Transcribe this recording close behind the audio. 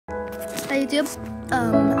Hi YouTube.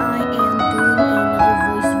 I am doing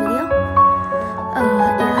another voice video.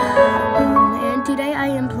 And today I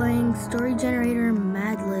am playing Story Generator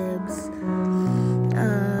Mad Libs.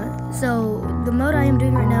 So the mode I am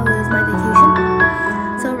doing right now is my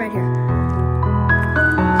vacation. So right here.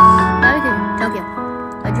 My vacation, Tokyo.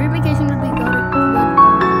 My dream vacation would be to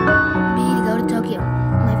go to Tokyo.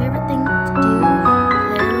 My favorite thing to do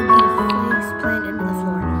there would be to face plant into the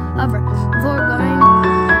floor. However, before going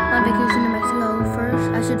on vacation to Mexico,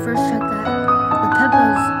 I should first check that the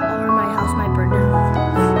peppers over my house might burn down.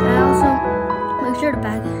 And I also make sure to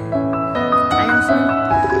pack a bag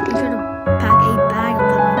of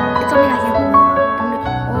pepper. It's something I can't live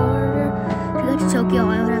without. In order to go to Tokyo,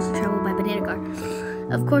 I would have to travel by banana car.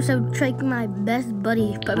 Of course, I would take my best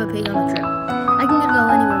buddy Peppa Pig on the trip. I can go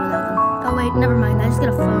anywhere without them. Oh wait, never mind. I just got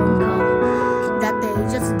a phone call that they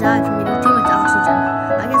just died from eating too much oxygen.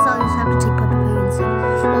 I guess I'll just have to take Peppa Pig instead.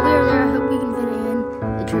 While we are there, I hope we can fit in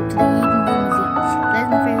the trip to the Eden Museum. That is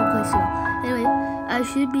my favorite place to go. Anyway, I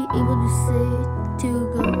should be able to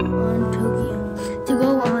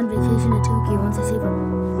go on vacation to Tokyo once I save $.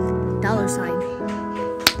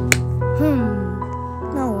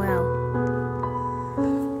 Oh wow.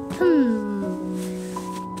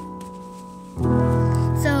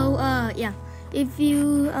 So yeah, if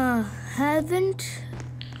you haven't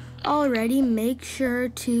already, make sure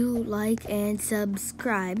to like and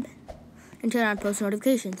subscribe and turn on post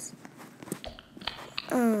notifications.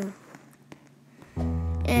 In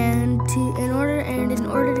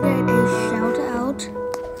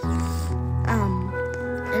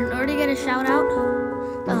order to get a shout out,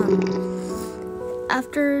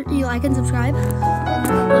 after you like and subscribe and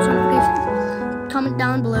turn on post notifications, comment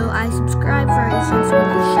down below I subscribe for a chance to win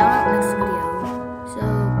a shout out next video. So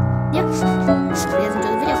yeah, if you guys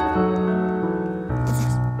enjoy the video. What's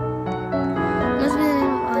this? Must be the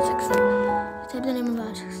name of object thing. Type the name of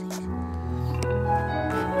object thing.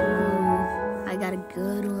 Ooh, I got a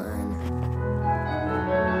good one.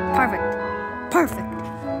 Perfect.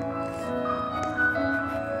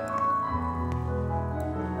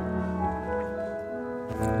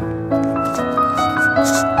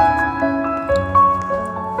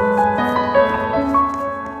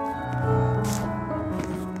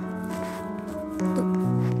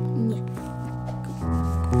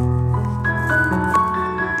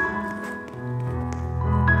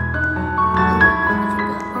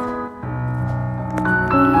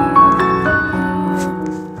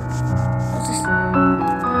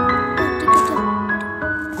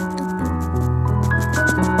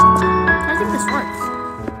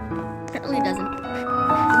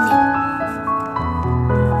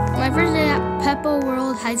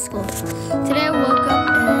 High school. Today I woke up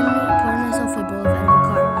and poured myself a bowl of edible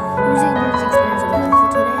car. It was the worst experience of my life. So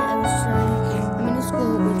today I was starting a middle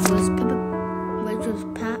school, which was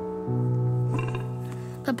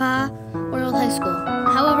Papa World High School.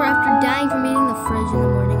 However, after dying from eating the fridge in the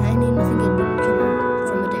morning, I knew nothing good would come out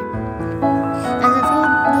from a day. As I filled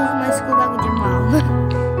my school bag with your mom,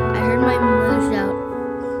 I heard my mother shout,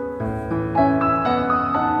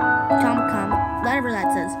 whatever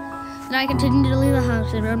that says. Then I continued to leave the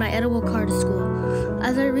house and rode my edible car to school.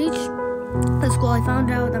 As I reached the school, I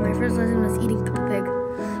found out that my first lesson was eating Peppa Pig.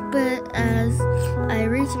 But as I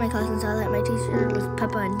reached my class and saw that my teacher was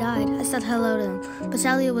Peppa and died, I said hello to them. But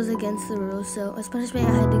sadly, it was against the rules, so as punishment,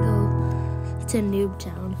 I had to go to Noob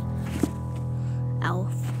Town.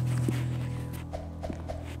 Alf.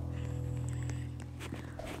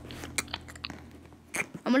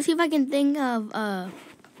 I'm gonna see if I can think of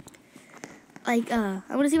I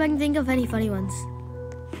want to see if I can think of any funny ones.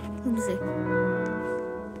 Let me see.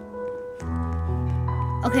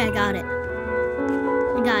 Okay, I got it.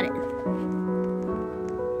 I got it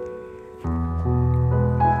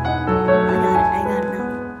now.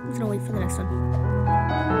 I'm just gonna wait for the next one.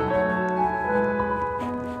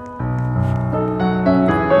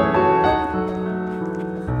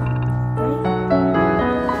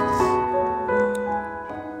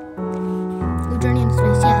 Blue Journey into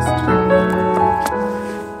Space, yes, it's perfect.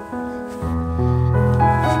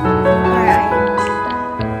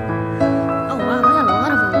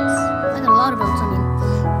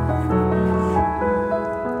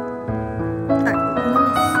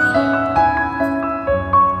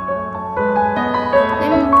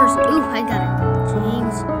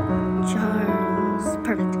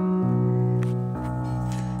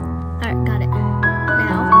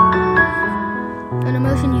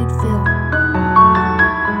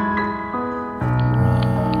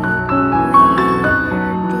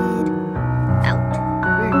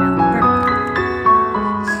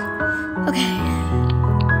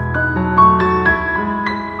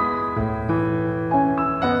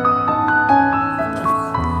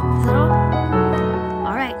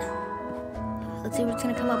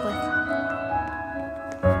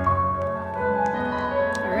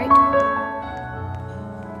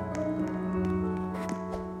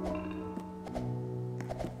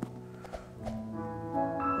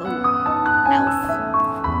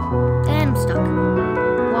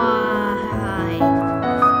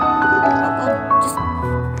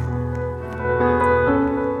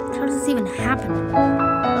 even happen? Oh,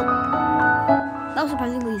 that was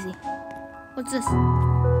surprisingly easy. What's this? What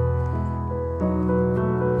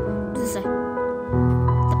does it say?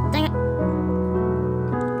 Dang it.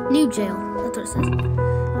 New jail. That's what it says.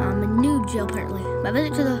 A new jail, apparently. My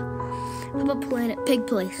visit to the Peppa Planet Pig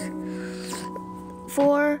Place.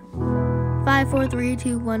 4, 5, 4, 3,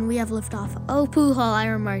 2, 1. We have liftoff. Oh, poo hall, I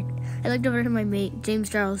remarked. I looked over to my mate, James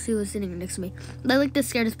Charles, who was sitting next to me. I looked as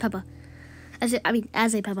scared as Peppa. As a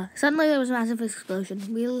Peppa. Suddenly there was a massive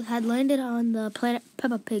explosion. We had landed on the planet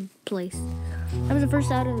Peppa Pig Place. I was the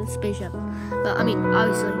first out of the spaceship. Well,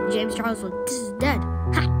 obviously, James Charles was dead.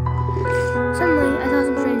 Ha! Suddenly, I saw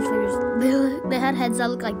some strange figures. They had heads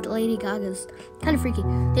that looked like Lady Gaga's. Kind of freaky.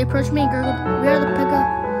 They approached me and gurgled, "We are the Peppa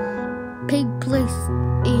Pig Place,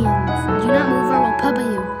 and do not move or we'll Peppa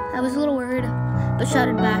you." I was a little worried, but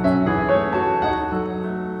shouted back.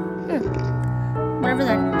 Whatever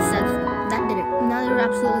that says, that did it. Now they were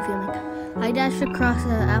absolutely fuming. I dashed across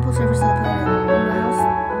the apple surface of the planet.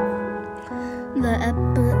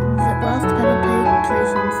 Whilst the Peppa Pig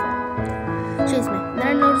stations chased me. Then I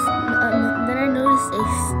noticed a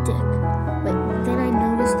stick. Then I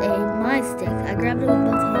noticed my stick. I grabbed it with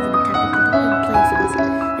both hands and attacked the Peppa Pig places.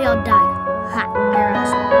 They all died. Ha! I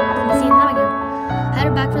rushed. The scene that again. I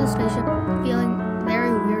headed back for the spaceship, feeling very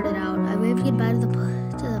weirded out. I waved goodbye to the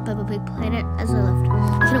Peppa Pig planet as I left. I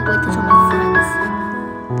couldn't wait to show my friends.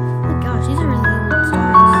 Oh my gosh, these are really weird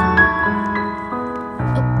stories.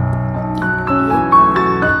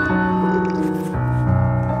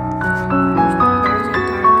 There's Antarctica,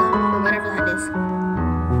 or whatever that is.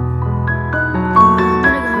 I'm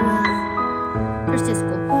gonna go with first day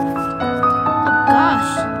school. Oh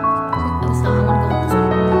gosh! Oh, so I wanna go with this one.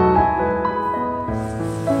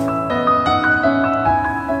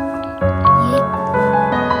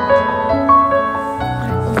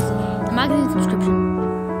 Magazine subscription.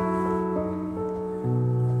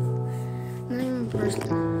 First,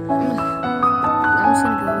 I'm just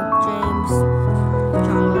gonna go with James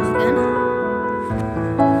Charles again.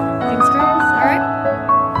 James Charles, alright.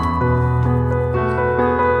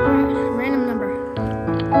 Alright, random number.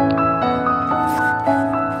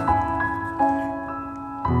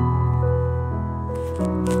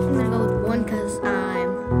 I'm gonna go with 1 because I'm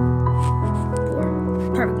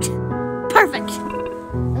 4. Perfect!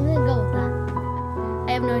 I'm gonna go with that.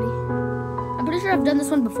 I have no idea. I'm pretty sure I've done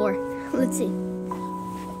this one before. Let's see.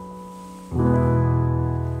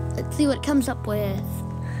 Let's see what it comes up with.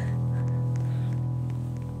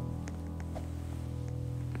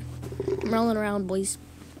 I'm rolling around, boys.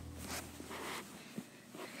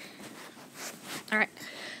 Alright.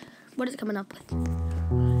 What is it coming up with?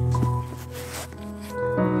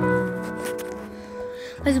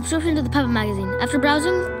 My subscription to the Peppa magazine. After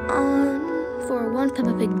browsing on for one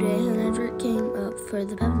Peppa Pig day, an advert came up for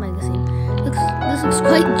the Peppa magazine. This looks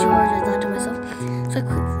quite George, I thought to myself. So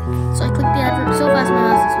I clicked the advert so fast my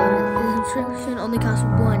mouse exploded. The subscription only costs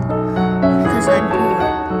 $1 because I'm poor.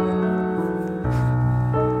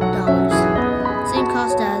 Same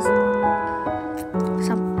cost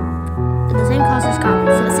as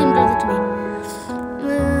coffee, so it seemed worth it to me.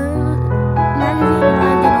 The magazine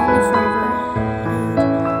arrived in only forever, and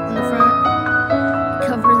on the front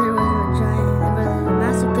cover there was a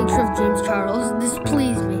massive picture of James Charles. This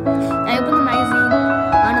pleased me. I opened the magazine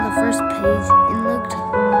onto the first page and looked,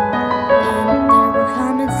 and there were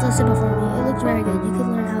comments listed before me. It looked very good. You could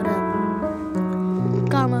learn how to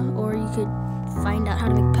comma, or you could find out how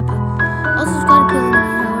to make Peppa. Also, it's quite appealing to me.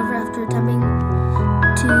 However, after attempting to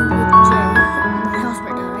with Jay, my house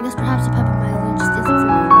burnt down. I guess perhaps the Peppa magazine just isn't for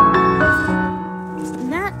me.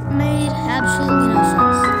 And that made absolutely no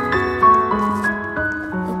sense.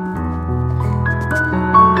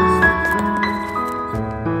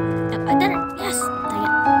 I did it! Yes!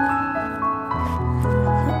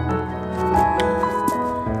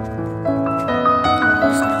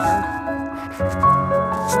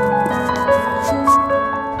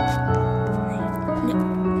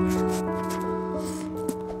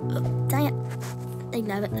 Dang it. Dang it. Dang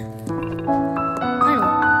nabbit. Finally.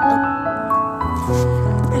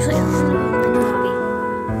 Actually, I'm gonna go with the new hobby.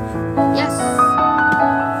 Yes!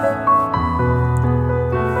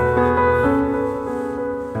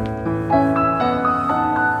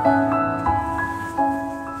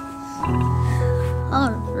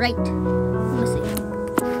 Alright. Let's see.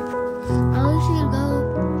 I'll actually go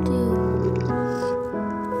to...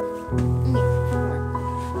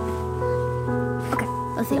 Okay,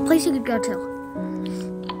 let's see. A place you could go to.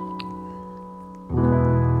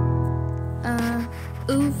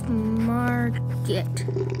 Oof Market.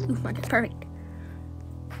 Oof Market, perfect.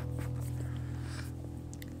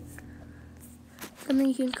 something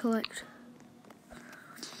you can collect.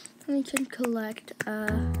 You can collect,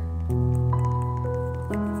 I'm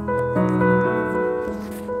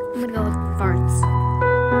gonna go with farts.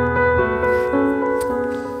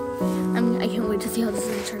 I can't wait to see how this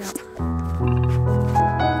is gonna turn out.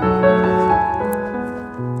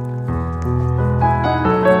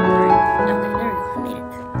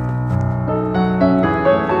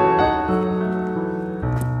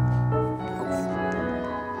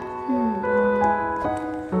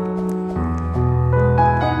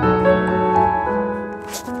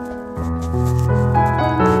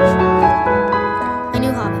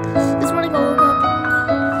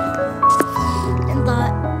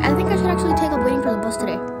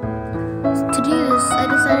 Today. To do this, I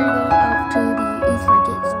decided to go out to the youth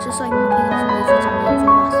market just so I can pick up some leaflets and waiting for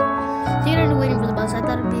the bus. To get into waiting for the bus, I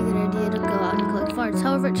thought it'd be a good idea to go out and collect farts.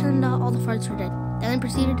 However, it turned out all the farts were dead. I then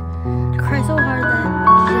proceeded to cry so hard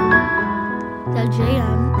that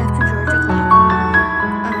JM after George o'clock.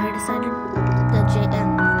 I decided that JM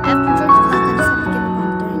after George o'clock. I decided to give up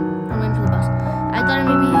on waiting for the bus. I thought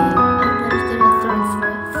maybe I would better stay with throwing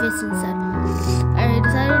fists instead. I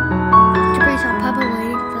decided to praise how Papa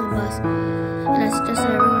waiting for the bus, and I suggested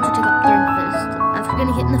everyone to take up throwing fist. After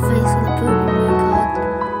getting hit in the face with a poop and being called,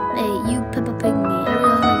 "Hey, you Peppa Pig me," I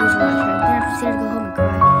realized my ears were not hurt. Then I proceeded to go home and cry.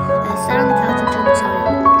 I sat on the couch and turned the TV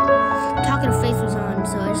on. Talking Face was on,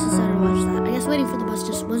 so I just decided to watch that. I guess waiting for the bus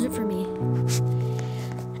just wasn't for me.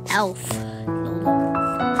 Elf.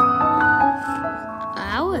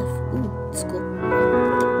 Alf. Ooh, it's cool.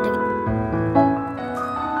 Dig it.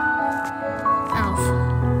 Alf.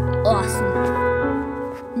 Awesome.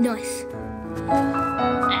 Nice.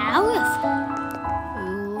 Alf.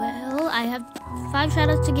 Well, I have 5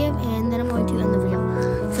 shout-outs to give, and then I'm going to end the video.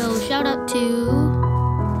 So, shout-out to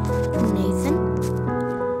Nathan.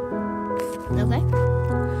 Okay.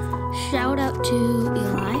 Shout-out to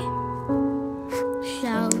Eli.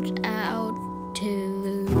 Shout-out to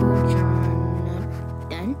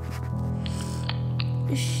Jonathan.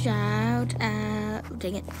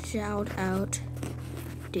 Shout-out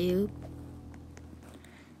to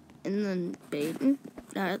and then Baden.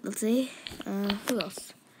 Let's see. Who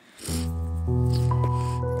else?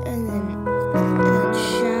 And then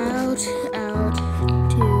shout out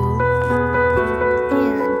to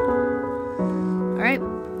Dan. Alright,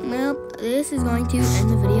 well, this is going to end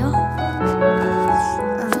the video.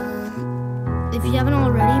 If you haven't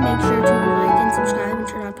already, make sure to like and subscribe and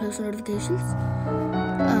turn on post notifications.